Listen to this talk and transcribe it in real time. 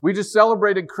We just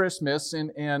celebrated Christmas,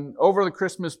 and over the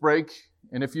Christmas break,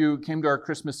 and if you came to our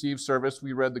Christmas Eve service,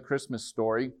 we read the Christmas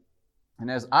story. And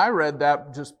as I read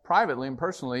that just privately and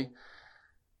personally,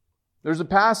 there's a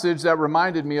passage that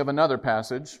reminded me of another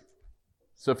passage.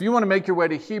 So if you want to make your way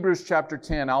to Hebrews chapter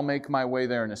 10, I'll make my way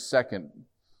there in a second.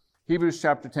 Hebrews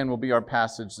chapter 10 will be our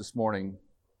passage this morning.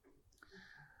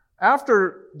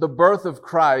 After the birth of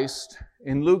Christ,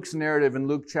 in Luke's narrative in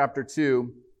Luke chapter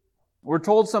 2, we're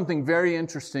told something very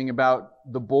interesting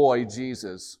about the boy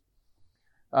Jesus.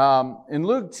 In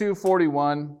Luke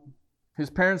 2:41, his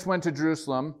parents went to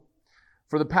Jerusalem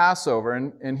for the Passover,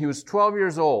 and he was 12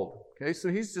 years old. Okay, so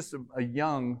he's just a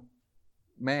young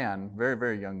man, very,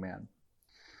 very young man.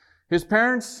 His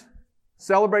parents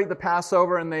celebrate the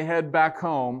Passover and they head back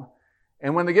home.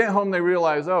 And when they get home, they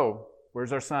realize, oh,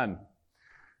 where's our son?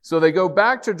 So they go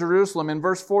back to Jerusalem. In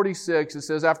verse 46, it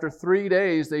says, after 3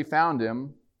 days, they found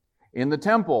him in the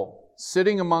temple,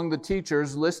 sitting among the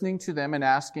teachers, listening to them and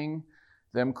asking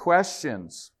them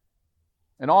questions.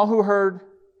 And all who heard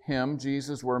him,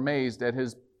 Jesus, were amazed at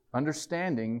his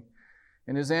understanding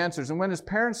and his answers. And when his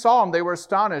parents saw him, they were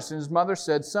astonished. And his mother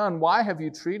said, son, why have you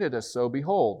treated us so?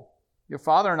 Behold, your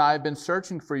father and I have been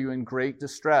searching for you in great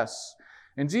distress.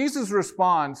 And Jesus'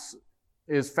 response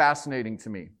is fascinating to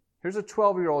me. Here's a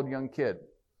 12-year-old young kid.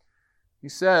 He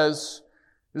says,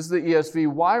 this is the ESV,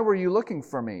 why were you looking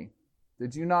for me?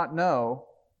 Did you not know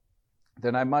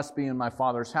that I must be in my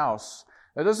Father's house?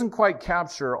 That doesn't quite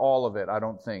capture all of it, I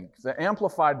don't think. The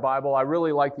Amplified Bible, I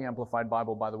really like the Amplified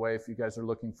Bible, by the way, if you guys are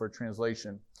looking for a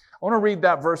translation. I want to read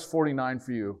that verse 49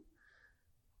 for you.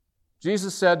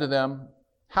 Jesus said to them,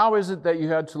 how is it that you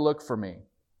had to look for me?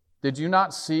 Did you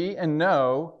not see and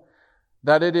know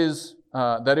that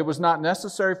it was not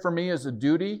necessary for me as a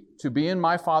duty to be in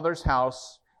my Father's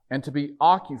house and to be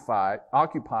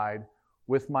occupied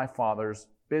with my Father's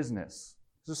business?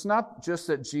 So it's not just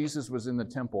that Jesus was in the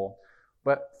temple,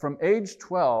 but from age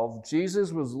 12,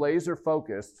 Jesus was laser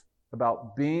focused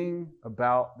about being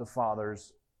about the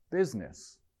Father's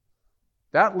business.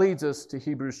 That leads us to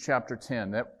Hebrews chapter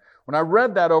 10. When I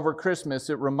read that over Christmas,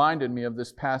 it reminded me of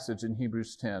this passage in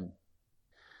Hebrews 10,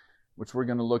 which we're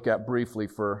going to look at briefly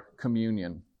for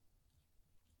communion.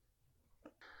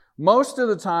 Most of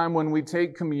the time when we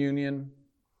take communion,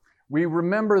 we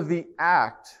remember the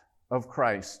act of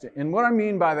Christ. And what I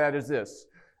mean by that is this.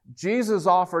 Jesus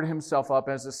offered himself up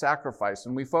as a sacrifice,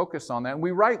 and we focus on that, and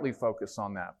we rightly focus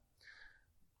on that.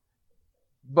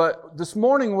 But this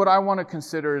morning, what I want to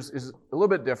consider is a little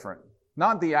bit different.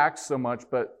 Not the act so much,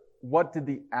 but what did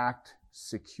the act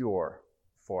secure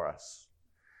for us?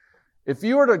 If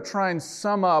you were to try and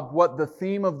sum up what the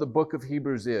theme of the book of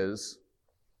Hebrews is,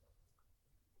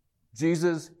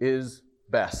 Jesus is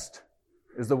best,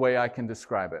 is the way I can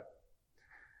describe it.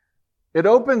 It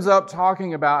opens up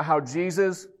talking about how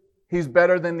Jesus, he's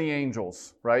better than the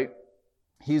angels, right?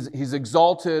 He's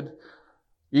exalted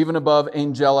even above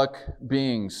angelic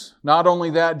beings. Not only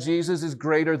that, Jesus is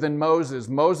greater than Moses.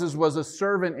 Moses was a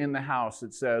servant in the house,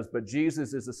 it says, but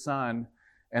Jesus is a son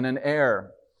and an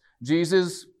heir.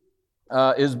 Jesus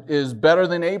is better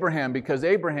than Abraham because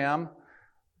Abraham,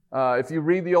 if you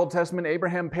read the Old Testament,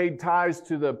 Abraham paid tithes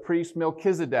to the priest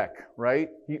Melchizedek, right?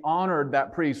 He honored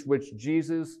that priest, which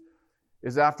Jesus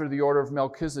is after the order of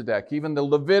Melchizedek. Even the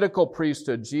Levitical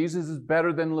priesthood, Jesus is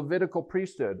better than Levitical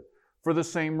priesthood for the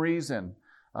same reason.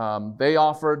 They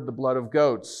offered the blood of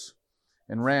goats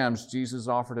and rams. Jesus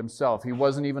offered himself. He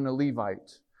wasn't even a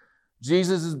Levite.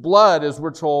 Jesus' blood, as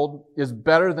we're told, is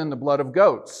better than the blood of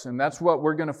goats. And that's what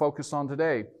we're going to focus on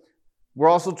today. We're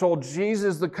also told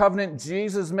Jesus, the covenant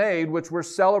Jesus made, which we're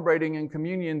celebrating in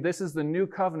communion, this is the new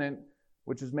covenant,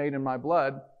 which is made in my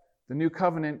blood. The new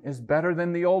covenant is better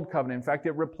than the old covenant. In fact,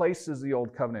 it replaces the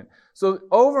old covenant. So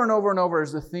over and over and over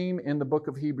as the theme in the book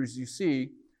of Hebrews, you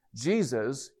see,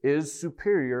 Jesus is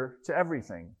superior to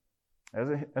everything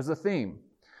as a theme.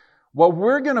 What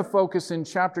we're going to focus in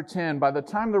chapter 10, by the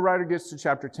time the writer gets to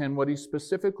chapter 10, what he's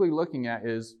specifically looking at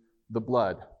is the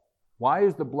blood. Why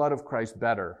is the blood of Christ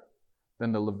better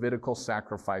than the Levitical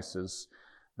sacrifices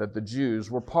that the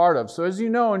Jews were part of? So as you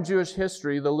know, in Jewish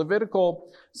history, the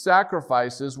Levitical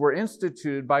sacrifices were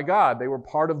instituted by God. They were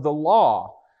part of the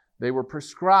law. They were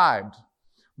prescribed.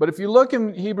 But if you look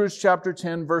in Hebrews chapter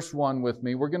 10, verse 1 with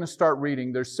me, we're going to start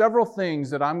reading. There's several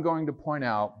things that I'm going to point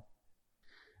out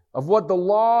of what the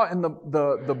law and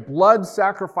the blood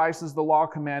sacrifices the law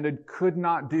commanded could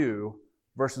not do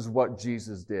versus what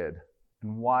Jesus did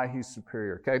and why he's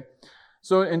superior, okay?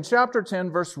 So in chapter 10,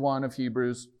 verse 1 of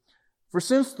Hebrews, for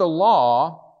since the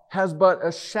law has but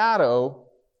a shadow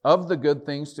of the good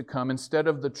things to come instead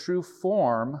of the true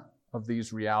form of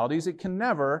these realities, it can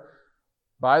never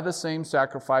by the same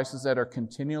sacrifices that are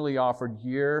continually offered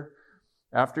year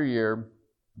after year,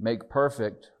 make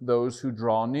perfect those who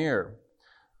draw near.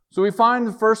 So we find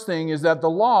the first thing is that the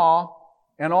law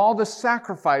and all the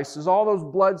sacrifices, all those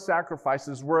blood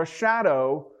sacrifices, were a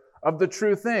shadow of the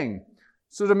true thing.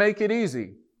 So to make it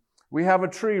easy, we have a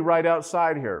tree right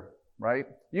outside here, right?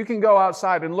 You can go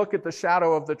outside and look at the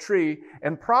shadow of the tree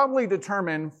and probably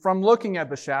determine from looking at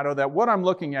the shadow that what I'm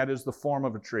looking at is the form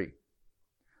of a tree.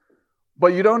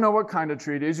 But you don't know what kind of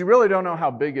tree it is. You really don't know how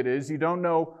big it is. You don't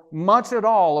know much at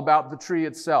all about the tree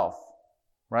itself,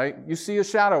 right? You see a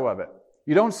shadow of it.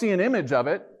 You don't see an image of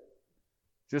it,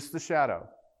 just the shadow.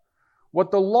 What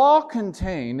the law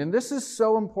contained, and this is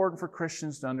so important for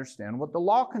Christians to understand, what the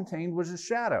law contained was a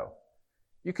shadow.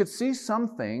 You could see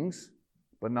some things,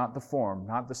 but not the form,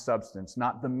 not the substance,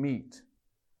 not the meat.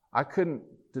 I couldn't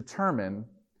determine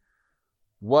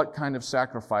what kind of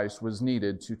sacrifice was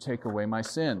needed to take away my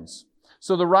sins.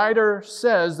 So the writer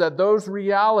says that those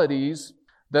realities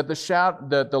that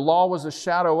the law was a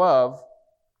shadow of,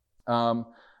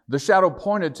 the shadow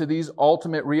pointed to these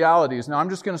ultimate realities. Now I'm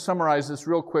just going to summarize this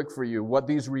real quick for you, what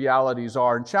these realities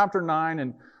are. In chapter 9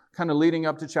 and kind of leading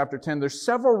up to chapter 10, there's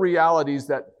several realities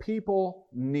that people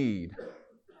need.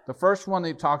 The first one that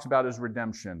he talks about is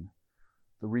redemption.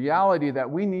 The reality that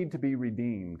we need to be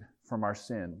redeemed from our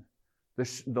sin.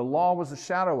 The law was a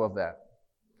shadow of that.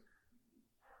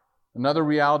 Another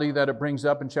reality that it brings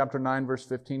up in chapter 9, verse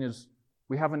 15 is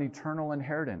we have an eternal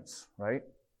inheritance, right?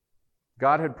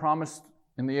 God had promised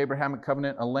in the Abrahamic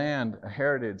covenant a land, a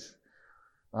heritage.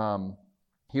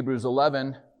 Hebrews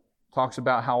 11 talks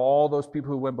about how all those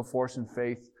people who went before us in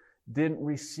faith didn't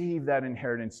receive that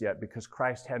inheritance yet because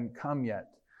Christ hadn't come yet.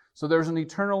 So there's an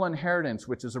eternal inheritance,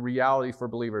 which is a reality for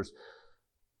believers.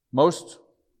 Most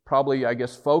probably, I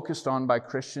guess, focused on by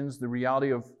Christians, the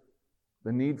reality of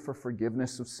the need for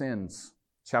forgiveness of sins.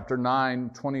 Chapter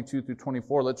 9, 22 through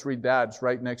 24. Let's read that. It's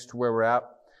right next to where we're at.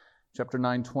 Chapter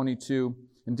 9, 22.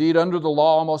 Indeed, under the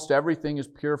law, almost everything is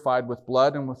purified with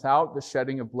blood, and without the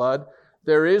shedding of blood,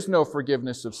 there is no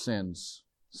forgiveness of sins.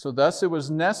 So thus it was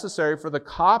necessary for the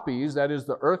copies, that is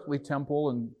the earthly temple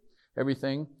and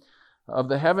everything, of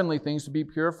the heavenly things to be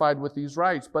purified with these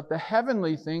rites. But the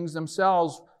heavenly things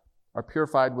themselves are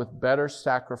purified with better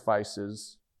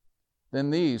sacrifices than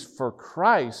these. For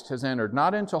Christ has entered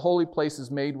not into holy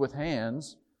places made with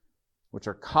hands, which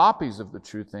are copies of the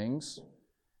true things.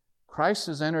 Christ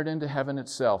has entered into heaven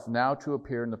itself, now to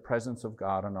appear in the presence of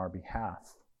God on our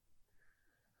behalf.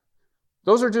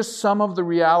 Those are just some of the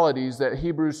realities that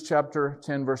Hebrews chapter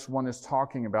 10, verse 1 is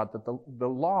talking about, that the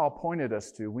law pointed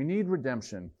us to. We need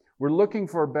redemption. We're looking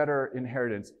for a better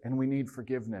inheritance, and we need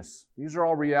forgiveness. These are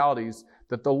all realities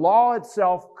that the law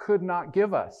itself could not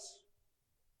give us.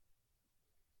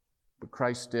 But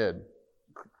Christ did.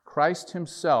 Christ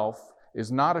himself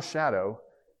is not a shadow.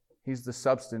 He's the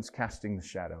substance casting the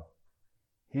shadow.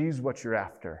 He's what you're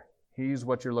after. He's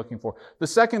what you're looking for. The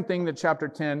second thing that chapter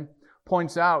 10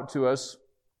 points out to us,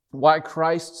 why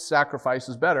Christ's sacrifice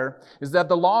is better, is that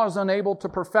the law is unable to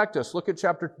perfect us. Look at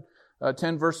chapter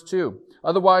 10, verse 2.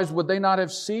 Otherwise, would they not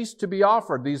have ceased to be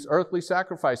offered, these earthly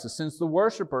sacrifices, since the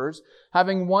worshipers,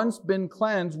 having once been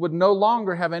cleansed, would no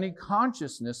longer have any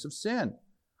consciousness of sin?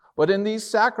 But in these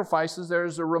sacrifices, there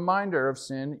is a reminder of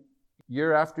sin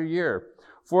year after year.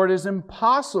 For it is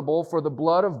impossible for the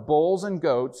blood of bulls and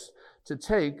goats to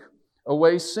take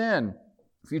away sin.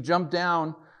 If you jump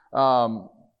down to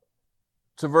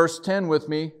verse 10 with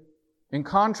me, in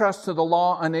contrast to the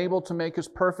law unable to make us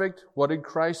perfect, what did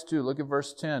Christ do? Look at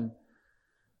verse 10.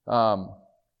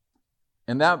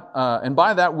 And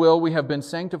by that will we have been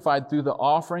sanctified through the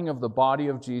offering of the body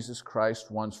of Jesus Christ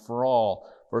once for all.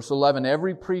 Verse 11,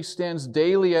 every priest stands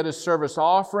daily at his service,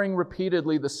 offering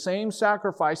repeatedly the same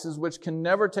sacrifices which can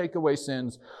never take away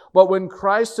sins. But when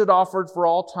Christ had offered for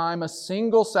all time a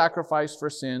single sacrifice for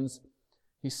sins,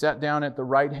 he sat down at the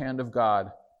right hand of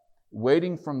God,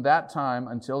 waiting from that time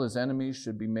until his enemies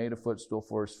should be made a footstool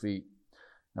for his feet.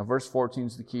 Now verse 14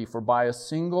 is the key. For by a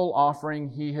single offering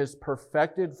he has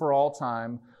perfected for all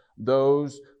time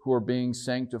those who are being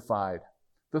sanctified.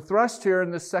 The thrust here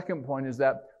in this second point is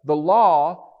that the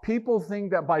law, people think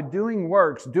that by doing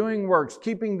works,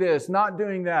 keeping this, not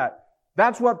doing that,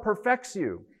 that's what perfects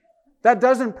you. That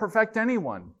doesn't perfect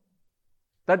anyone.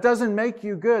 That doesn't make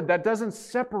you good. That doesn't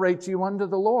separate you unto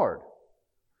the Lord.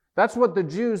 That's what the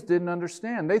Jews didn't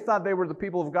understand. They thought they were the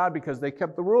people of God because they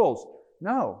kept the rules.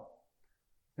 No,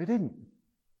 they didn't.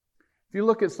 If you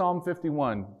look at Psalm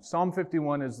 51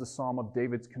 is the psalm of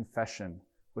David's confession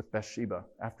with Bathsheba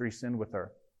after he sinned with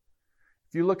her.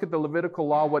 If you look at the Levitical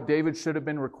law, what David should have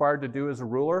been required to do as a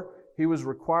ruler, He was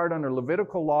required under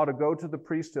Levitical law to go to the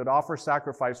priesthood, offer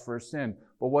sacrifice for his sin.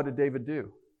 But what did David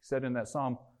do? He said in that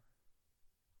psalm,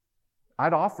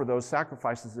 I'd offer those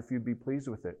sacrifices if you'd be pleased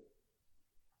with it.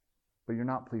 But you're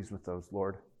not pleased with those,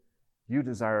 Lord. You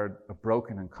desired a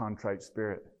broken and contrite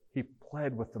spirit. He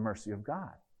pled with the mercy of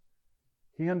God.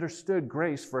 He understood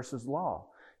grace versus law.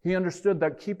 He understood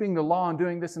that keeping the law and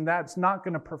doing this and that's not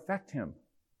going to perfect him.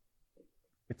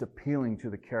 It's appealing to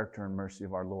the character and mercy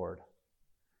of our Lord.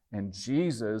 And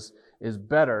Jesus is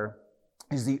better,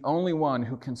 is the only one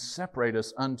who can separate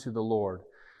us unto the Lord.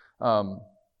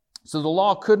 So the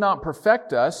law could not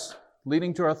perfect us,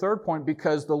 leading to our third point,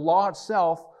 because the law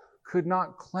itself could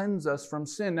not cleanse us from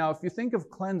sin. Now, if you think of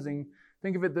cleansing,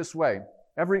 think of it this way.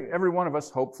 Every one of us,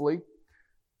 hopefully,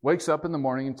 wakes up in the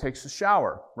morning and takes a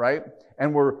shower, right?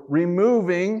 And we're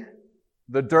removing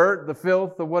the dirt, the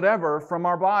filth, the whatever from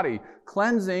our body.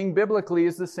 Cleansing, biblically,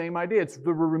 is the same idea. It's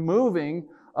the removing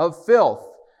of filth.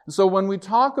 And so when we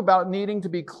talk about needing to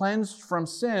be cleansed from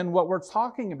sin, what we're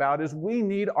talking about is we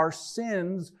need our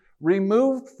sins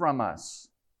removed from us.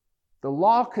 The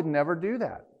law could never do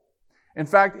that. In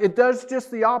fact, it does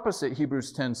just the opposite,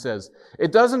 Hebrews 10 says.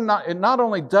 It not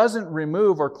only doesn't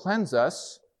remove or cleanse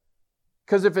us,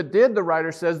 because if it did, the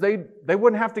writer says, they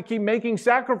wouldn't have to keep making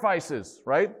sacrifices,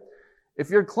 right? If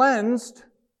you're cleansed,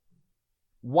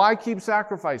 why keep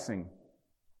sacrificing?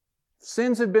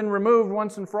 Sins have been removed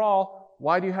once and for all.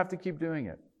 Why do you have to keep doing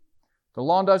it? The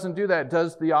law doesn't do that. It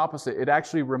does the opposite. It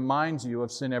actually reminds you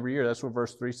of sin every year. That's what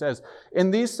verse 3 says.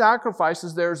 In these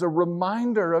sacrifices, there's a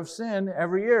reminder of sin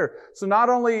every year. So not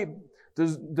only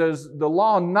does the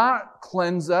law not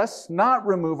cleanse us, not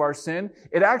remove our sin,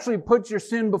 it actually puts your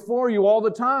sin before you all the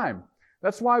time.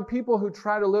 That's why people who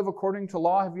try to live according to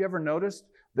law, have you ever noticed?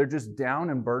 They're just down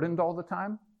and burdened all the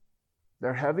time.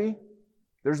 They're heavy.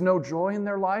 There's no joy in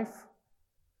their life.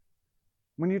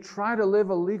 When you try to live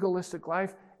a legalistic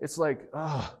life, it's like,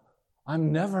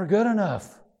 I'm never good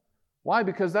enough. Why?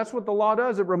 Because that's what the law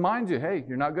does. It reminds you, hey,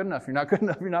 you're not good enough, you're not good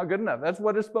enough, you're not good enough. That's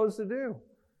what it's supposed to do.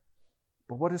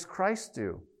 But what does Christ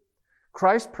do?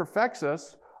 Christ perfects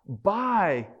us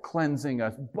by cleansing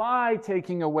us, by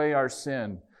taking away our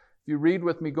sin. If you read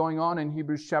with me going on in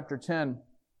Hebrews chapter 10,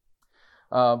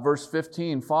 verse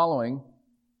 15 following,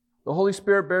 the Holy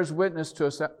Spirit bears witness to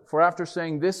us, for after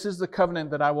saying, this is the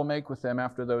covenant that I will make with them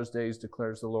after those days,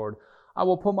 declares the Lord. I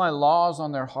will put my laws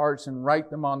on their hearts and write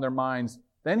them on their minds.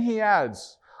 Then he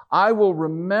adds, I will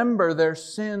remember their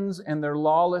sins and their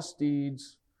lawless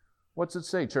deeds. What's it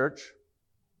say, church?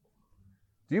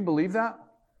 Do you believe that?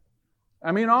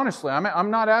 I mean, honestly, I'm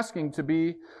not asking to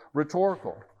be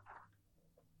rhetorical.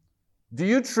 Do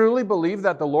you truly believe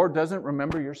that the Lord doesn't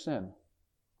remember your sin?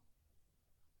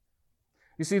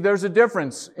 You see, there's a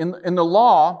difference. In the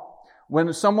law,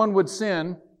 when someone would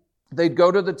sin, they'd go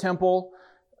to the temple,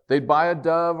 they'd buy a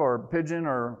dove or a pigeon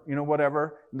or,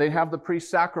 whatever. They'd have the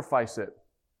priest sacrifice it.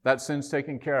 That sin's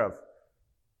taken care of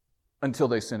until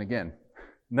they sin again.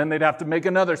 And then they'd have to make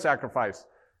another sacrifice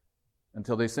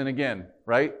until they sin again,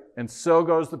 right? And so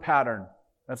goes the pattern.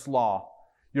 That's law.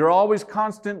 You're always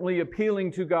constantly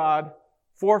appealing to God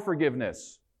for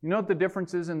forgiveness. You know what the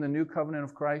difference is in the new covenant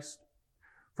of Christ?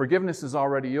 Forgiveness is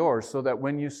already yours, so that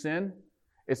when you sin,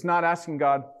 it's not asking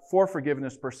God for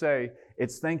forgiveness per se,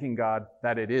 it's thanking God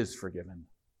that it is forgiven.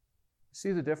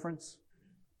 See the difference?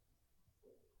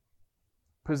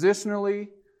 Positionally,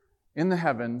 in the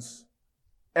heavens,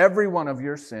 every one of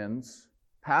your sins,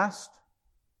 past,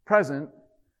 present,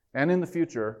 and in the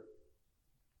future,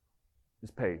 is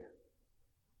paid.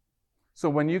 So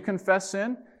when you confess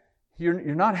sin,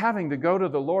 you're not having to go to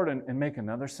the Lord and make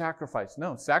another sacrifice.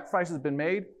 No, sacrifice has been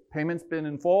made, payment's been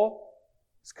in full,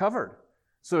 it's covered.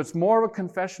 So it's more of a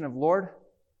confession of, Lord,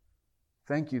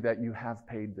 thank you that you have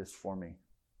paid this for me.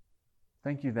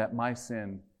 Thank you that my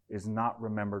sin is not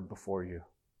remembered before you.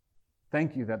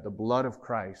 Thank you that the blood of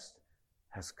Christ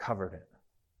has covered it,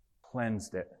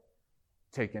 cleansed it,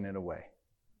 taken it away.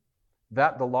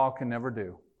 That the law can never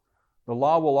do. The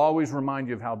law will always remind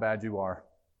you of how bad you are.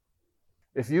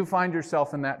 If you find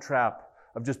yourself in that trap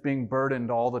of just being burdened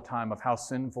all the time of how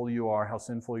sinful you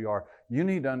are, you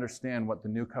need to understand what the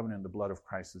new covenant and the blood of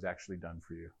Christ has actually done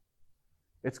for you.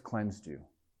 It's cleansed you.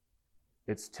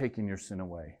 It's taken your sin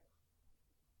away.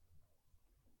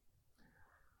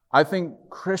 I think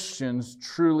Christians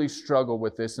truly struggle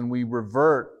with this, and we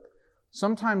revert,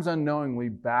 sometimes unknowingly,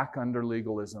 back under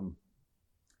legalism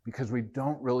because we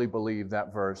don't really believe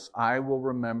that verse, I will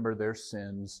remember their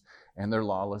sins and their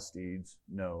lawless deeds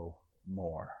no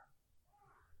more.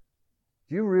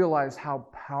 Do you realize how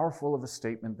powerful of a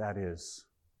statement that is?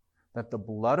 That the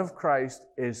blood of Christ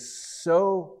is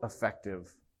so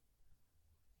effective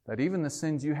that even the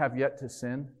sins you have yet to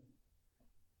sin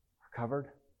are covered,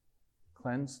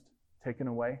 cleansed, taken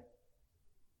away,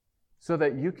 so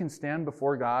that you can stand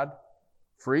before God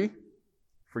free,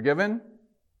 forgiven,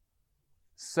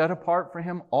 set apart for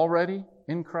Him already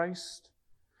in Christ.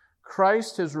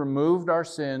 Christ has removed our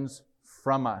sins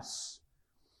from us.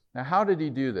 Now, how did He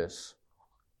do this?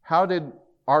 How did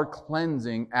our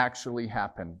cleansing actually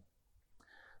happen?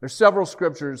 There's several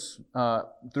scriptures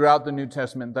throughout the New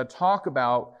Testament that talk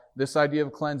about this idea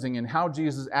of cleansing and how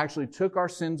Jesus actually took our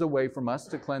sins away from us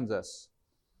to cleanse us.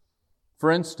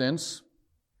 For instance,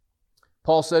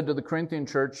 Paul said to the Corinthian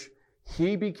church,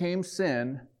 He became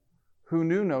sin who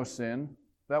knew no sin,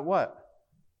 that what?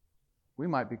 We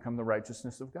might become the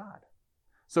righteousness of God.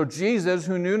 So Jesus,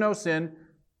 who knew no sin,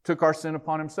 took our sin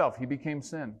upon Himself. He became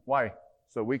sin. Why?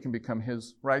 So we can become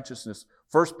His righteousness.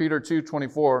 1 Peter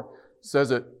 2:24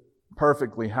 says it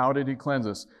perfectly. How did He cleanse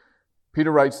us?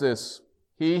 Peter writes this,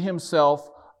 He Himself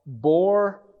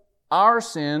bore our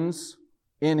sins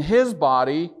in His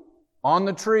body on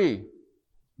the tree,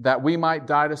 that we might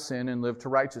die to sin and live to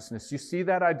righteousness. You see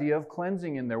that idea of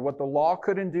cleansing in there. What the law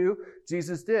couldn't do,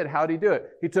 Jesus did. How did He do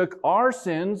it? He took our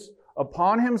sins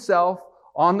upon Himself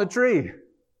on the tree.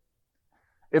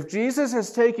 If Jesus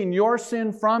has taken your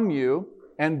sin from you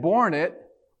and borne it,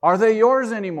 are they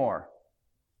yours anymore?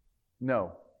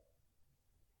 No.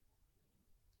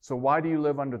 So why do you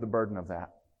live under the burden of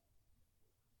that?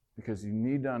 Because you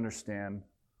need to understand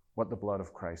what the blood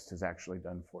of Christ has actually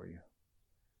done for you.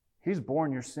 He's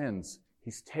borne your sins.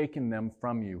 He's taken them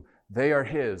from you. They are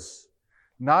His.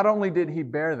 Not only did He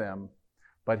bear them,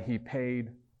 but He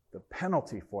paid the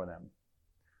penalty for them.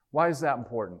 Why is that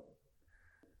important?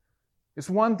 It's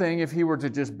one thing if He were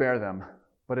to just bear them,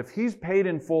 but if He's paid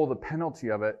in full the penalty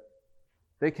of it,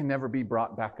 they can never be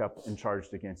brought back up and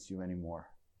charged against you anymore.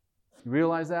 You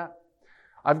realize that?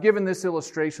 I've given this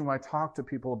illustration when I talk to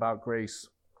people about grace.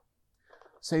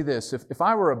 Say this, if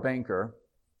I were a banker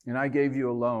and I gave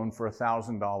you a loan for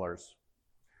 $1,000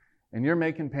 and you're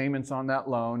making payments on that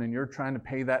loan and you're trying to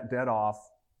pay that debt off,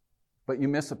 but you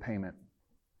miss a payment.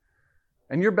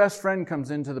 And your best friend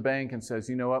comes into the bank and says,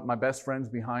 you know what, my best friend's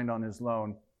behind on his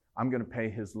loan. I'm going to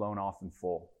pay his loan off in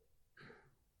full.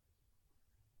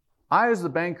 I, as the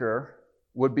banker,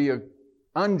 would be an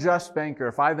unjust banker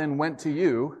if I then went to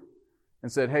you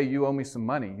and said, hey, you owe me some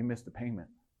money. You missed a payment.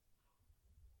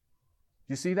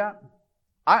 Do you see that?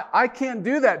 I can't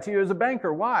do that to you as a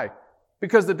banker. Why?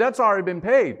 Because the debt's already been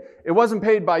paid. It wasn't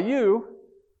paid by you,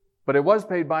 but it was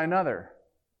paid by another.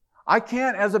 I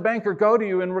can't, as a banker, go to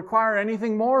you and require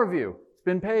anything more of you. It's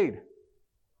been paid.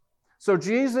 So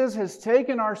Jesus has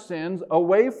taken our sins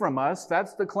away from us.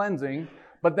 That's the cleansing.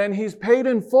 But then He's paid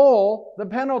in full the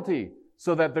penalty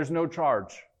so that there's no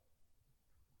charge.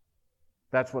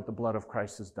 That's what the blood of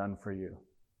Christ has done for you.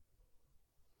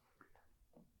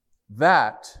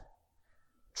 That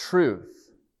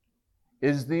truth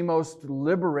is the most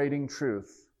liberating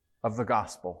truth of the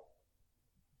gospel.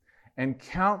 And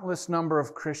countless number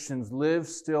of Christians live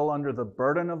still under the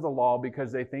burden of the law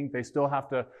because they think they still have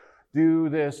to do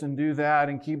this and do that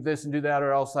and keep this and do that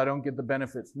or else I don't get the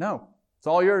benefits. No, it's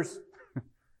all yours.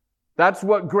 That's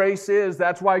what grace is.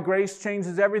 That's why grace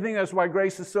changes everything. That's why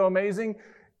grace is so amazing.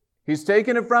 He's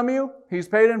taken it from you. He's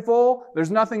paid in full. There's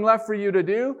nothing left for you to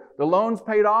do. The loan's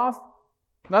paid off.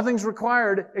 Nothing's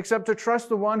required except to trust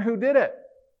the one who did it,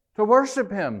 to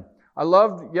worship Him. I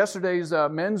loved yesterday's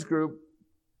men's group.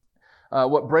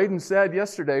 What Braden said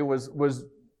yesterday was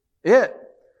it.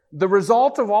 The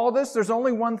result of all this, there's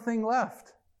only one thing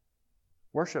left.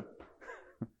 Worship.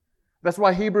 That's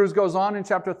why Hebrews goes on in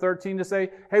chapter 13 to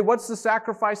say, hey, what's the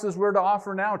sacrifices we're to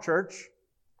offer now, church?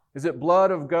 Is it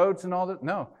blood of goats and all that?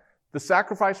 No. The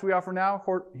sacrifice we offer now,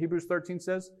 Hebrews 13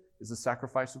 says, is the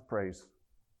sacrifice of praise.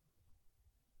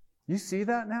 You see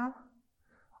that now?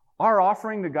 Our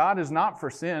offering to God is not for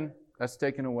sin. That's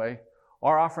taken away.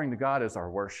 Our offering to God is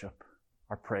our worship,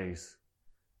 our praise.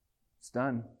 It's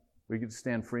done. We get to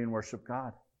stand free and worship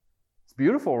God. It's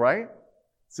beautiful, right?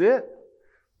 That's it.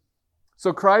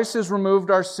 So Christ has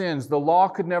removed our sins. The law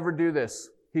could never do this.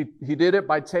 He did it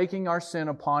by taking our sin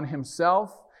upon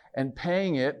Himself and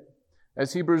paying it.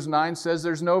 As Hebrews 9 says,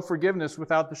 there's no forgiveness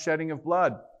without the shedding of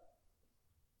blood.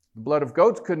 The blood of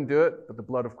goats couldn't do it, but the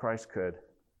blood of Christ could.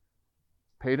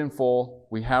 Paid in full,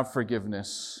 we have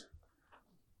forgiveness.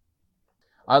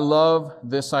 I love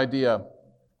this idea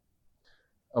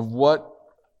of what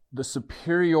the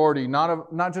superiority,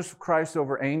 not just of Christ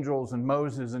over angels and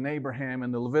Moses and Abraham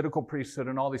and the Levitical priesthood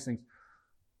and all these things.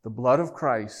 The blood of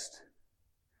Christ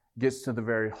gets to the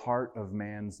very heart of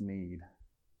man's need.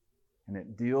 And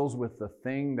it deals with the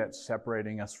thing that's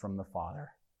separating us from the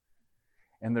Father.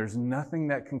 And there's nothing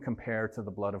that can compare to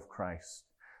the blood of Christ.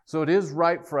 So it is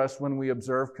right for us when we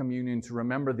observe communion to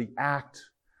remember the act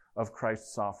of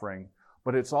Christ's offering.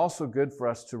 But it's also good for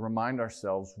us to remind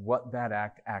ourselves what that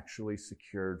act actually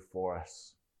secured for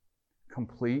us.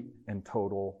 Complete and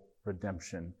total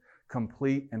redemption.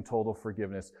 Complete and total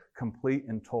forgiveness. Complete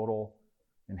and total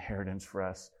inheritance for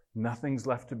us. Nothing's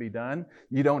left to be done.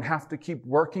 You don't have to keep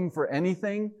working for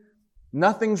anything.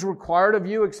 Nothing's required of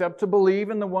you except to believe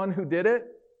in the one who did it.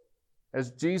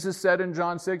 As Jesus said in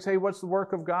John 6, hey, what's the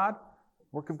work of God?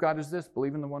 The work of God is this,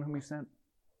 believe in the one whom He sent.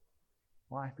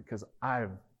 Why? Because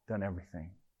I've done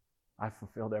everything. I've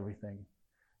fulfilled everything.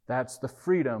 That's the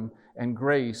freedom and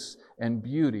grace and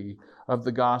beauty of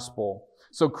the gospel.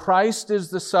 So Christ is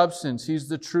the substance. He's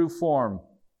the true form.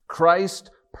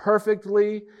 Christ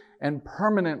perfectly and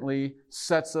permanently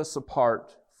sets us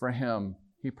apart for Him.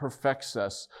 He perfects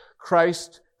us.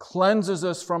 Christ cleanses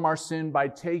us from our sin by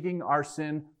taking our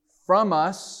sin from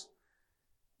us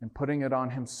and putting it on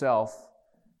Himself.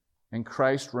 And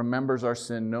Christ remembers our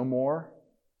sin no more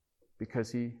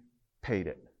because He paid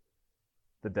it.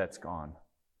 The debt's gone.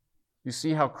 You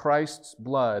see how Christ's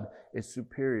blood is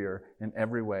superior in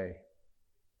every way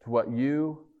to what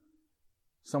you,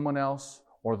 someone else,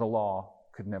 or the law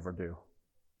could never do.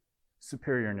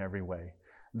 Superior in every way.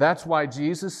 That's why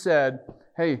Jesus said,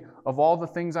 hey, of all the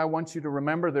things I want you to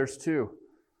remember, there's two.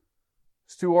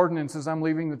 There's two ordinances I'm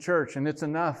leaving the church, and it's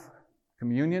enough.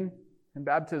 Communion and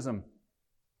baptism.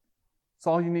 That's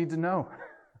all you need to know.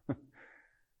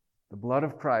 The blood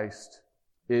of Christ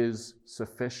is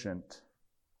sufficient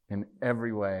in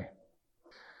every way.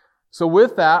 So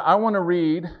with that, I want to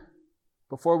read,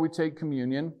 before we take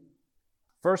communion,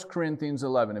 1 Corinthians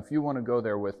 11, if you want to go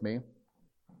there with me.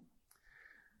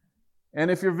 And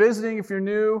if you're visiting, if you're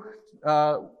new,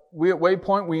 we at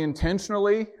Waypoint, we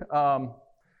intentionally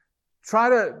try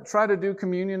to do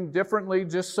communion differently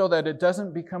just so that it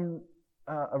doesn't become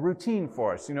a routine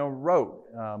for us, rote,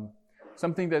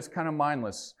 something that's kind of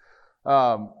mindless.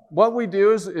 What we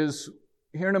do is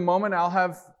here in a moment, I'll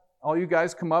have all you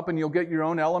guys come up and you'll get your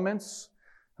own elements.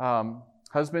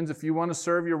 Husbands, if you want to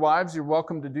serve your wives, you're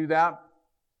welcome to do that.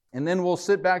 And then we'll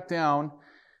sit back down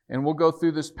and we'll go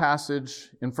through this passage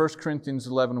in 1 Corinthians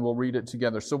 11. We'll read it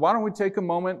together. So why don't we take a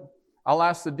moment? I'll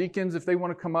ask the deacons if they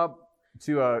want to come up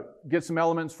to get some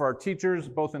elements for our teachers,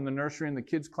 both in the nursery and the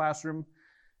kids' classroom,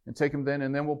 and take them then,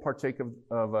 and then we'll partake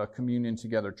of communion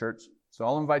together, church. So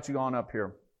I'll invite you on up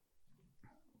here.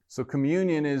 So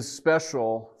communion is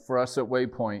special for us at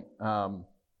Waypoint.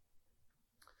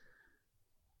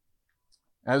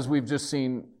 As we've just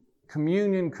seen,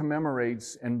 communion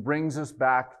commemorates and brings us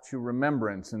back to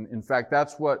remembrance. And in fact,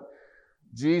 that's what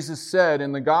Jesus said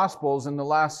in the Gospels in the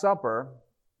Last Supper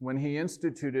when He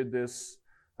instituted this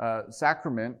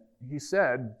sacrament. He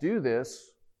said, do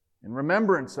this in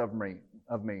remembrance of me.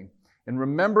 In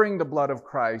remembering the blood of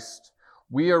Christ,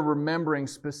 we are remembering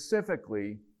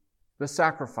specifically the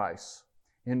sacrifice.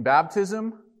 In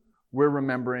baptism, we're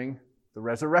remembering the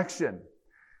resurrection.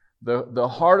 The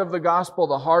heart of the gospel,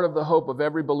 the heart of the hope of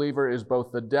every believer is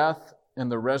both the death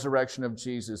and the resurrection of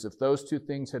Jesus. If those two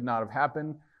things had not have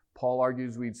happened, Paul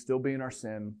argues we'd still be in our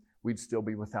sin. We'd still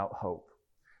be without hope.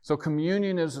 So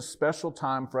communion is a special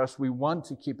time for us. We want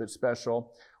to keep it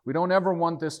special. We don't ever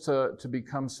want this to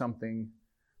become something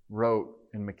rote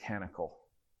and mechanical.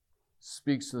 It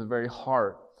speaks to the very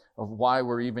heart of why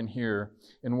we're even here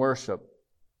in worship.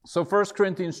 So 1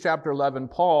 Corinthians chapter 11,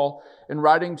 Paul, in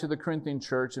writing to the Corinthian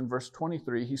church in verse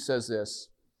 23, he says this,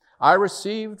 I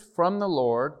received from the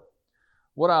Lord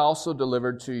what I also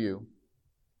delivered to you,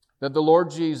 that the Lord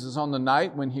Jesus, on the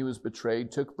night when He was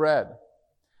betrayed, took bread.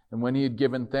 And when He had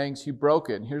given thanks, He broke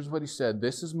it. And here's what He said,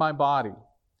 this is my body,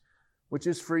 which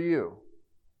is for you.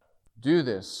 Do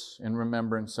this in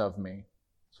remembrance of me.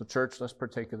 So church, let's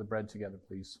partake of the bread together,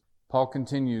 please. Paul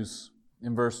continues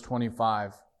in verse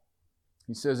 25.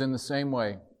 He says, in the same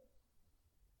way,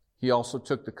 He also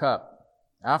took the cup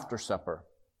after supper,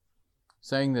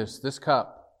 saying this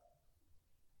cup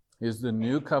is the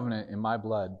new covenant in my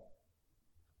blood.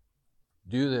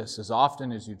 Do this as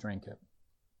often as you drink it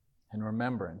in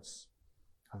remembrance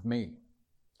of me.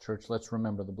 Church, let's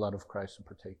remember the blood of Christ and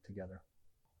partake together.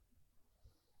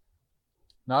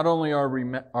 Not only are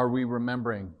we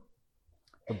remembering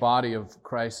the body of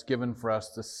Christ given for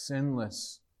us, the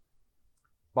sinless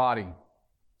body.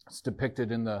 It's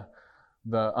depicted in the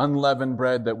unleavened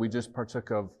bread that we just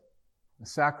partook of. The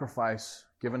sacrifice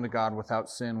given to God without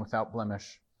sin, without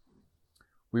blemish.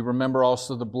 We remember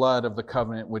also the blood of the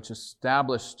covenant which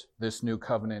established this new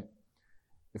covenant.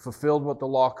 It fulfilled what the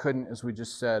law couldn't, as we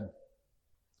just said,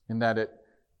 in that it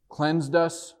cleansed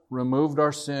us, removed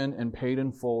our sin, and paid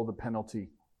in full the penalty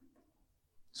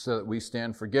so that we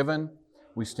stand forgiven,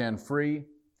 we stand free,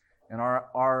 and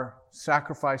our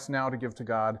sacrifice now to give to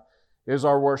God is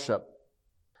our worship.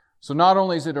 So not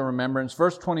only is it a remembrance,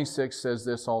 verse 26 says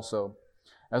this also,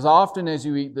 as often as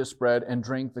you eat this bread and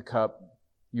drink the cup,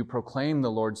 you proclaim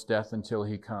the Lord's death until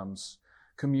He comes.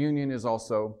 Communion is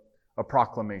also a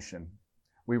proclamation.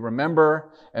 We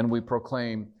remember and we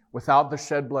proclaim, without the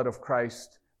shed blood of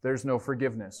Christ, there's no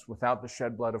forgiveness. Without the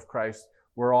shed blood of Christ,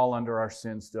 we're all under our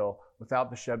sin still. Without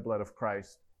the shed blood of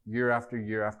Christ, year after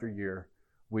year after year,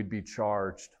 we'd be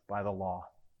charged by the law.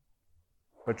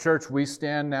 But church, we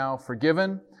stand now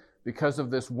forgiven because of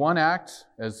this one act.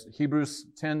 As Hebrews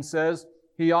 10 says,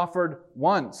 He offered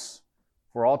once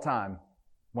for all time,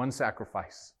 one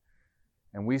sacrifice.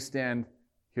 And we stand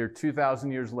here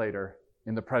 2,000 years later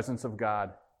in the presence of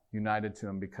God, united to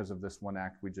Him because of this one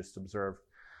act we just observed.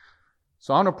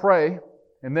 So I'm going to pray,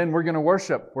 and then we're going to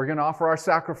worship. We're going to offer our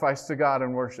sacrifice to God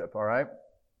and worship, all right?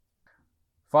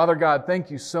 Father God,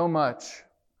 thank you so much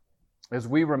as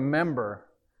we remember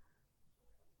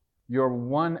your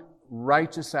one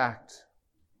righteous act,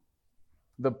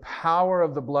 the power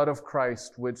of the blood of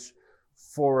Christ, which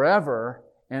forever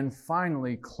and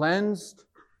finally cleansed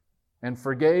and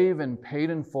forgave and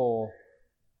paid in full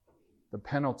the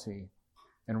penalty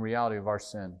and reality of our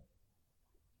sin.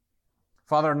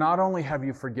 Father, not only have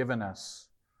you forgiven us,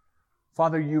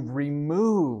 Father, you've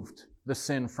removed the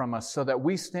sin from us so that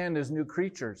we stand as new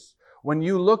creatures. When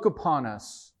you look upon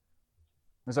us,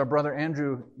 as our brother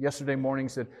Andrew yesterday morning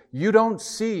said, you don't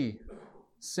see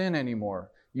sin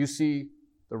anymore. You see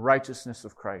the righteousness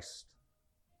of Christ.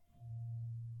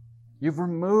 You've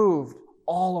removed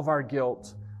all of our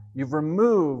guilt. You've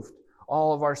removed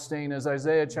all of our stain. As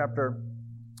Isaiah chapter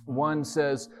 1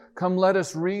 says, come, let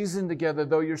us reason together.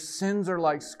 Though your sins are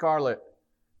like scarlet,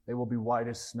 they will be white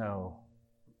as snow.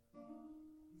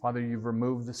 Father, you've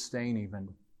removed the stain even,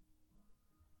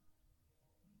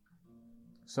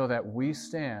 so that we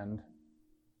stand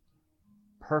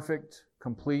perfect,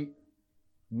 complete,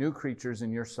 new creatures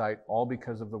in your sight, all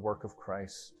because of the work of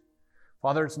Christ.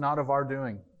 Father, it's not of our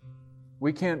doing.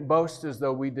 We can't boast as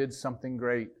though we did something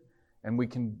great and we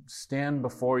can stand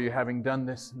before you having done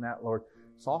this and that, Lord.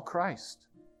 It's all Christ.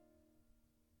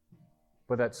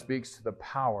 But that speaks to the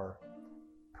power,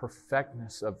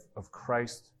 perfectness of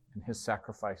Christ and His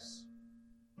sacrifice.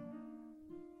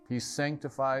 He's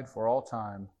sanctified for all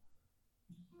time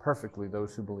perfectly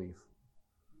those who believe.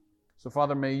 So,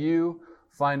 Father, may you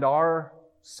find our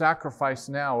sacrifice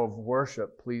now of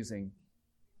worship pleasing.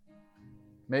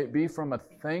 May it be from a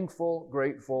thankful,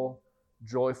 grateful,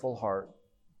 joyful heart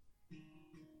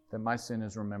that my sin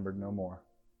is remembered no more.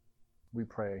 We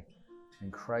pray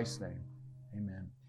in Christ's name. Amen.